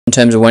in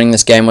terms of winning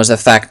this game was the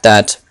fact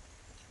that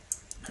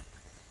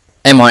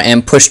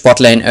MYM pushed bot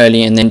lane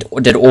early and then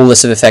did all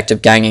this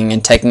effective ganging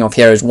and taking off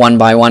heroes one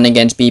by one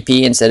against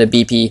BP instead of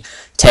BP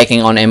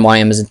taking on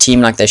MYM as a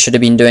team like they should have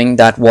been doing.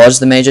 That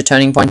was the major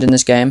turning point in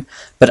this game.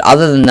 But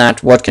other than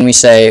that, what can we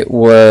say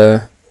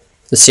were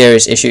the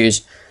serious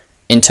issues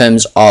in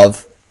terms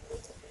of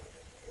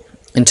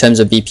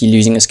BP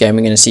losing this game?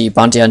 We're going to see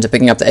Bounty Hunter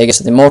picking up the Aegis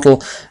of the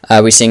Immortal.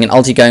 We're seeing an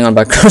ulti going on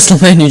by Crystal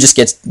Maiden, who just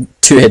gets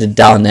two-headed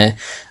down there.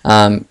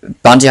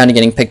 Bounty Hunter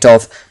getting picked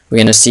off. We're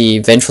going to see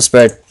Vengeful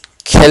Spirit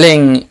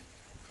killing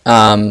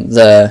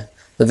the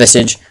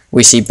Visage.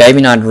 We see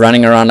Baby Knight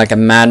running around like a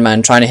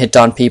madman trying to hit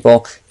down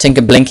people.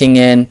 Tinker blinking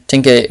in,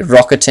 Tinker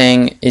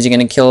rocketing. Is he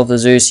going to kill the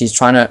Zeus? He's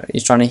trying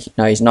to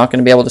no, he's not going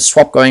to be able to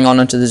swap going on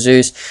into the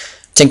Zeus.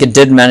 Tinker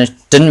didn't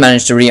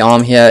manage to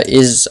rearm here,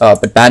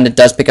 but Bandit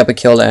does pick up a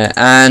kill there,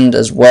 and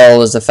as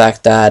well as the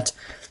fact that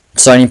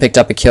Sony picked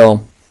up a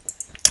kill.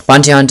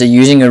 Bounty Hunter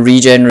using a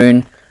regen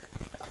rune.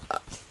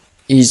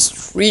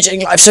 He's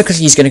regenerating life so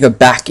quickly. He's going to go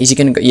back. Is he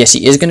going to go? Yes,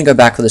 he is going to go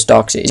back for this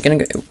Darkseer. Is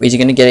he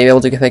going to get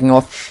able to get picking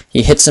off?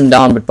 He hits him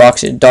down, but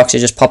Darkseer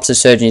just pops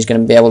his surge and he's going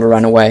to be able to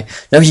run away.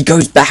 No, he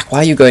goes back. Why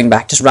are you going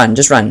back? Just run.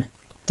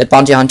 That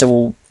Bounty Hunter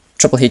will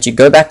triple hit you.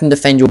 Go back and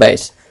defend your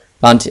base.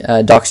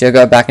 Darkseer,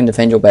 go back and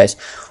defend your base.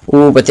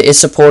 Ooh, but there is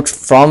support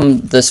from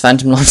this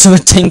Phantom Lancer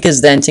with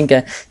Tinker's there.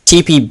 Tinker,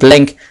 TP,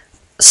 Blink.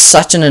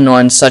 Such an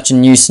annoyance, such a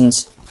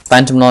nuisance.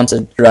 Phantom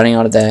Lancer running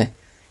out of there.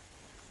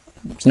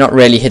 He's not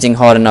really hitting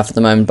hard enough at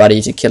the moment,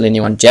 buddy, to kill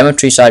anyone.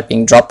 Geometry Sight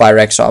being dropped by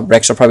Rexar.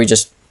 Rexar probably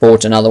just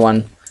bought another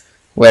one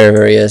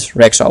wherever he is.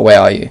 Rexar, where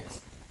are you?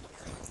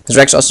 Is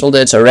Rexar still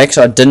dead? So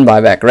Rexar didn't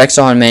buy back.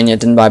 Rexar and Mania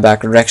didn't buy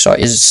back. Rexar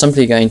is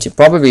simply going to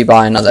probably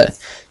buy another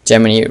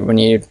gem when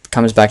he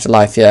comes back to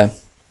life here.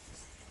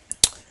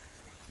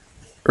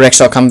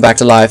 Rexar comes back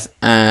to life,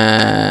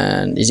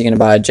 and is he going to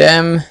buy a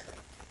gem?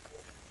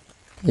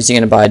 Is he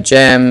going to buy a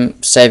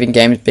gem? Saving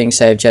game is being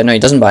saved here. No, he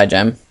doesn't buy a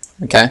gem.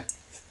 Okay.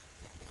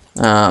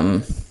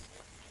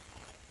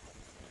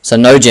 So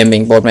no gem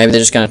being bought. Maybe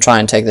they're just going to try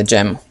and take the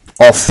gem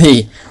off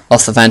the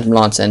Phantom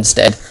Lancer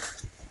instead.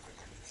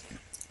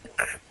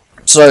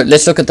 So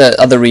let's look at the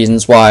other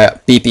reasons why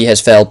BP has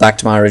failed. Back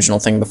to my original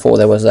thing before,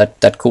 there was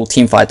that cool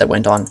team fight that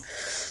went on.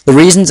 The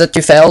reasons that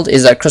you failed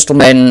is that Crystal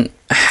Maiden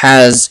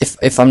has,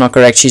 if I'm not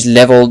correct, she's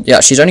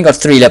only got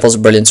 3 levels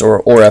of Brilliance or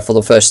Aura for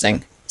the first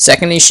thing.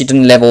 Secondly, she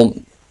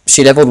leveled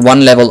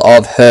 1 level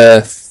of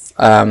her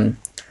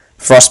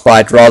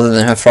Frostbite rather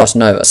than her Frost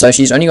Nova. So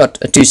she's only got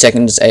a 2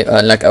 second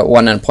like a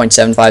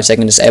 1.75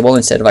 second disable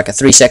instead of like a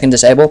 3 second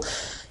disable.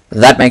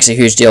 That makes a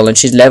huge deal, and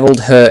she's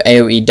leveled her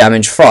AoE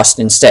damage Frost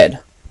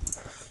instead.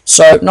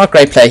 So, not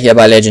great play here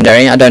by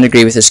Legendary. I don't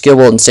agree with his skill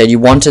build. Instead, you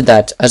wanted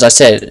that, as I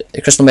said,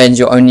 Crystal Maiden's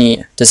your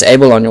only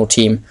disable on your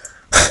team.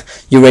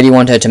 You really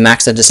want her to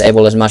max the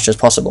disable as much as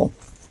possible.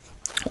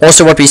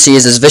 Also, what we see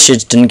is this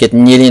Visage didn't get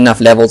nearly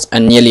enough levels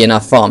and nearly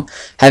enough farm.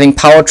 Having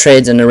power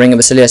trades and a Ring of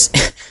Basilius,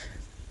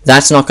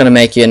 that's not going to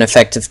make you an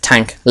effective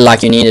tank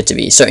like you need it to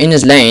be. So, in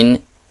his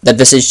lane, that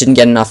Visage didn't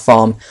get enough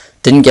farm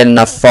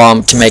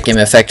to make him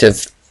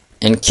effective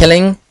in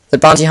killing the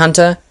Bounty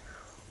Hunter,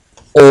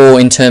 or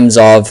in terms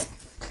of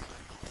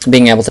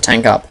being able to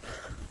tank up.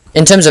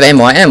 In terms of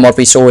MYM, what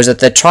we saw is that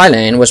the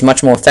tri-lane was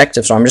much more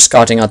effective, so I'm just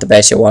scouting out the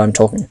base here while I'm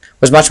talking,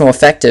 was much more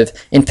effective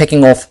in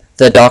picking off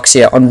the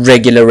Darkseer on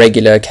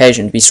regular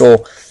occasions. We saw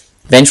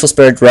Vengeful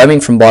Spirit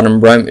roaming from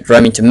bottom,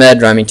 roaming to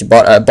mid, roaming to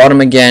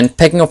bottom again,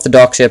 picking off the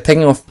Darkseer,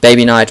 picking off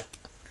Baby Knight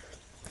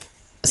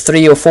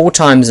 3 or 4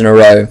 times in a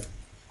row.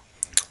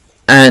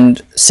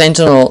 And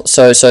Sentinel,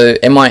 so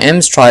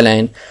MYM's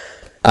tri-lane,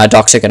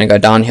 Darkseer going to go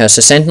down here. So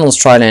Sentinel's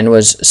tri-lane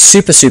was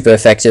super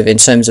effective in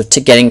terms of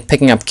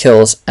picking up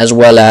kills as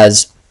well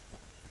as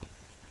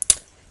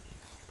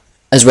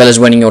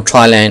winning your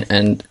tri-lane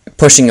and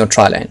pushing your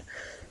tri-lane.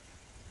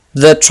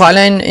 The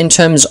tri-lane in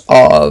terms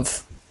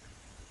of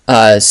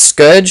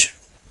Scourge,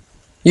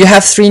 you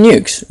have 3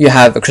 nukes. You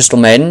have a Crystal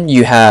Maiden,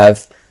 you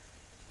have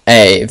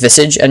a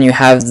Visage, and you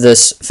have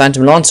this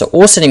Phantom Lancer,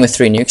 all sitting with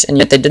 3 nukes, and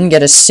yet they didn't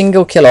get a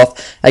single kill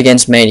off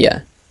against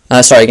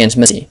against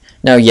Missy.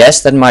 Now,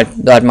 yes, that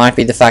might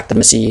be the fact that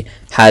Missy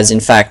has in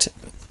fact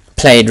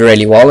played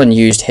really well and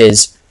used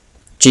his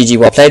GG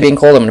well played being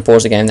called. I'm going to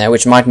pause the game there,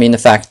 which might mean the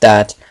fact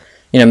that,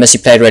 you know, Missy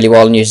played really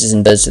well and used his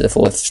Invis to the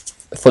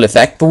full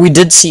effect. But we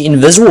did see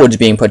Invis wards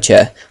being put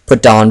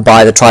down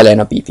by the tri-lane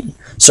of BP.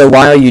 So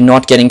why are you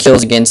not getting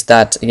kills against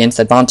that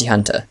Bounty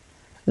Hunter?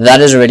 That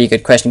is a really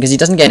good question, because he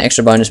doesn't gain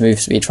extra bonus move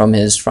speed from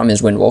his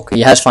Windwalk.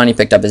 He has finally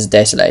picked up his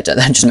Desolator.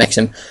 That just makes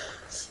him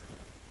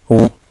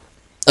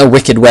a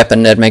wicked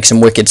weapon that makes him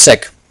wicked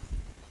sick.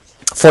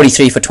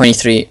 43 for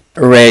 23,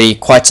 really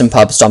quite some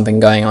pub stomping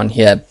going on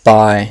here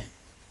by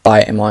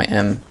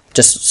MYM.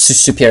 Just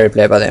superior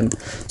play by them.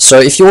 So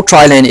if your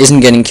tri-lane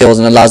isn't getting kills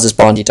and allows this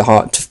Bounty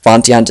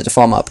Hunter to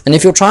farm up, and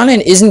if your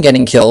tri-lane isn't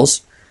getting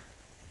kills,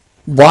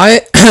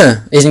 why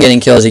isn't getting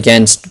kills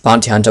against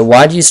Bounty Hunter,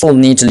 why do you still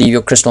need to leave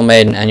your Crystal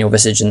Maiden and your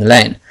Visage in the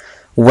lane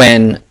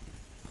when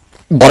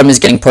bottom is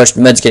getting pushed,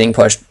 mid's getting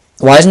pushed,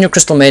 Why isn't your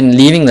Crystal Maiden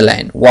leaving the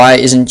lane? Why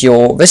isn't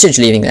your Visage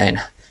leaving the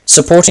lane?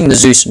 Supporting the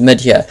Zeus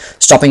mid here,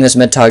 stopping this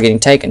mid tower getting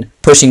taken,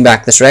 pushing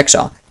back this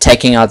Rexar,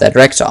 taking out that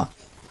Rexar.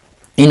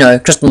 You know,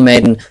 Crystal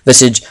Maiden,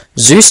 Visage,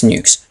 Zeus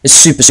nukes is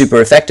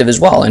super effective as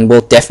well, and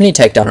will definitely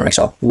take down a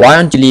Rexar. Why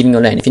aren't you leaving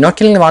your lane? If you're not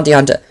killing the Bounty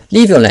Hunter,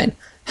 leave your lane.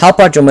 Help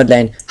out your mid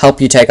lane,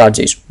 help you take out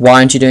Zeus. Why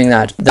aren't you doing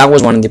that? That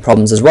was one of the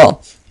problems as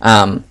well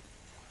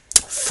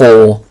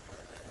for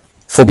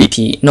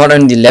BP. Not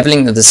only the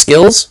leveling of the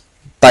skills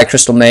by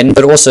Crystal Maiden,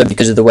 but also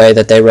because of the way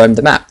that they roamed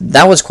the map.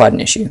 That was quite an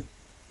issue.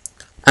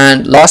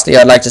 And lastly,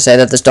 I'd like to say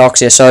that this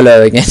Darkseer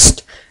solo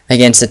against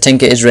the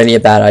Tinker is really a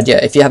bad idea.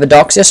 If you have a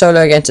Darkseer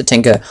solo against a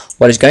Tinker,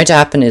 what is going to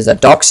happen is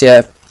that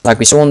Darkseer, like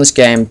we saw in this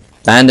game,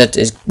 Bandit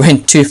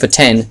went 2 for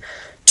 10.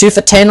 2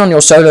 for 10 on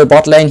your solo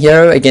bot lane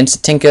hero against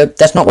a Tinker,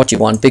 that's not what you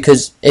want,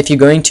 because if you're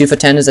going 2 for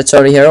 10 as that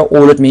solo hero,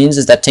 all it means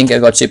is that Tinker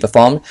got super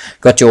farmed,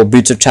 got your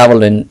Boots of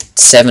Travel in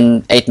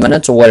 7-8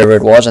 minutes, or whatever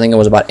it was. I think it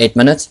was about 8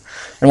 minutes.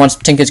 And once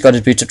Tinker's got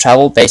his Boots of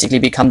Travel, basically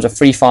becomes a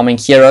free farming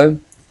hero,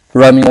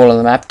 roaming all of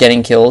the map,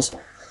 getting kills.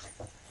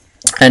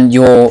 And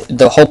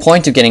the whole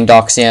point of getting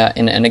Darkseer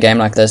in a game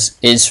like this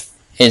is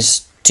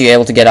to be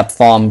able to get up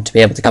farm, to be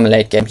able to become a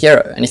late game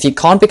hero. And if you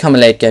can't become a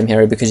late game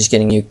hero because he's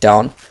getting nuked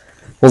down,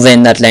 well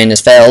then that lane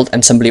has failed,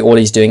 and simply all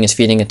he's doing is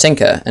feeding a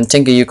Tinker. And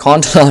Tinker you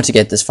can't allow to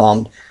get this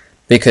farmed,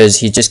 because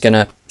he's just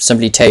gonna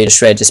simply tear you to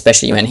shreds,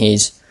 especially when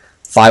he's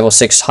 5 or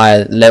 6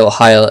 higher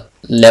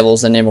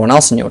levels than everyone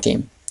else in your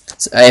team.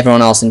 So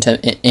everyone else in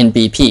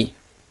BP.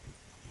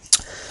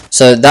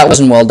 So that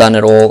wasn't well done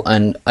at all,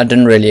 and I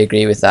didn't really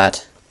agree with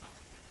that.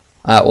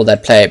 Or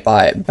that play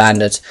by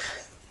Bandit.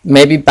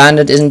 Maybe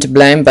Bandit isn't to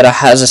blame, but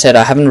as I said,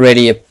 I haven't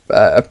really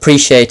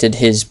appreciated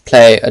his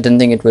play. I didn't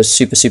think it was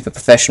super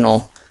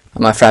professional.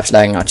 My frap's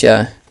lagging out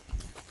here.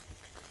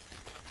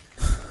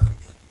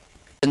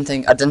 I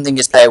didn't think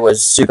his play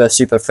was super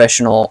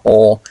professional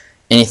or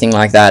anything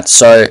like that.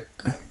 So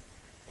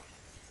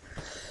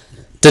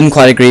didn't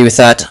quite agree with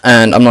that,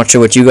 and I'm not sure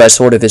what you guys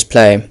thought of his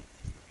play.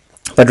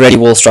 But really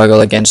will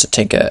struggle against a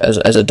Tinker as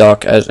a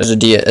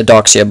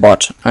Darkseer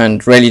bot,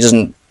 and really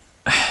doesn't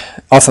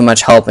offer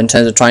much help in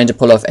terms of trying to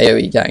pull off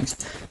AoE ganks.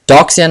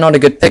 Darkseer not a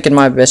good pick in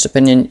my best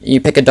opinion.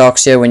 You pick a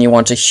Darkseer when you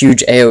want a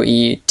huge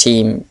AoE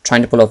team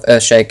trying to pull off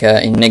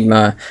Earthshaker,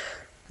 Enigma,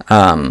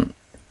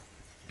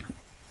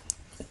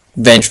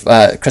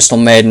 Crystal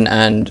Maiden,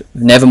 and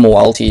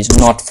Nevermore ultis,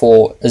 not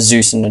for a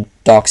Zeus and a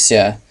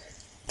Darkseer.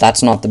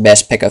 That's not the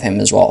best pick of him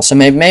as well. So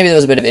maybe there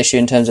was a bit of issue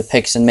in terms of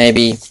picks, and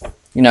maybe,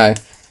 you know,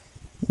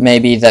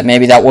 maybe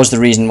that was the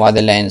reason why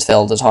the lanes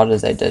failed as hard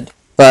as they did.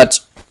 But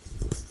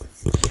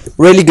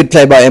really good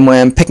play by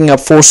MYM, picking up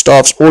 4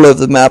 staffs all over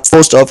the map.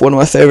 4 staff, one of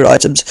my favorite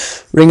items.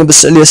 Ring of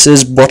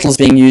Basilius's, bottles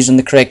being used in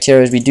the correct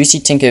heroes. We do see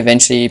Tinker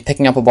eventually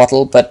picking up a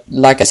bottle, but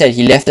like I said,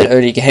 he left it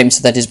early game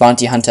so that his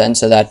Bounty Hunter and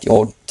so that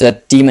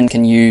the demon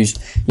can use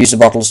the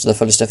bottles to the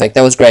fullest effect.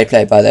 That was great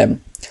play by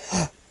them.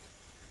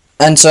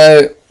 And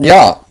so,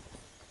 yeah,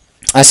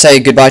 I say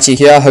goodbye to you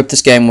here. I hope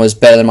this game was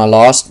better than my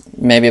last,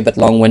 maybe a bit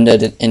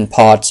long-winded in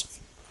parts.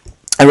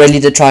 I really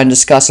did try and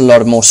discuss a lot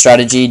of more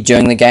strategy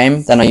during the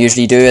game than I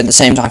usually do. At the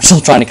same time,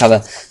 still trying to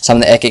cover some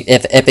of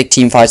the epic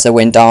team fights that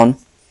went down.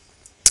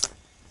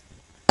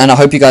 And I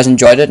hope you guys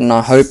enjoyed it, and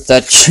I hope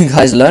that you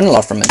guys learned a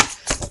lot from it.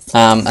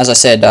 As I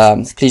said,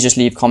 please just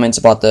leave comments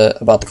about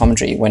the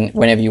commentary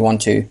whenever you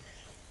want to.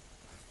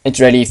 It's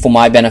really for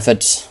my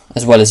benefit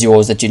as well as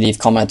yours that you leave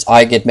comments.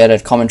 I get better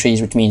at commentaries,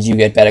 which means you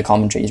get better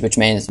commentaries, which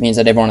means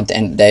that everyone at the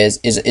end of the day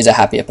is a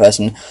happier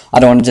person.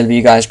 I don't want to deliver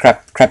you guys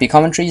crappy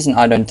commentaries, and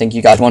I don't think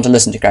you guys want to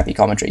listen to crappy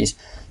commentaries.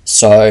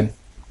 So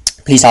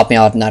please help me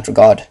out in that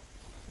regard.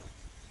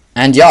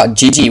 And yeah,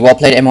 GG, well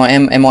played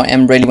MYM.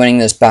 MYM really winning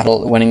this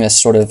battle, winning this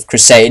sort of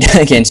crusade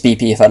against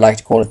BP, if I'd like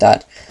to call it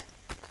that.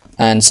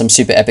 And some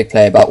super epic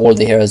play by all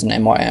the heroes in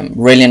MYM.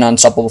 Really an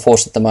unstoppable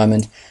force at the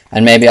moment,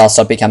 and maybe I'll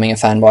start becoming a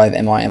fanboy of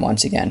MYM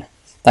once again.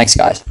 Thanks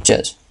guys,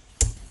 cheers.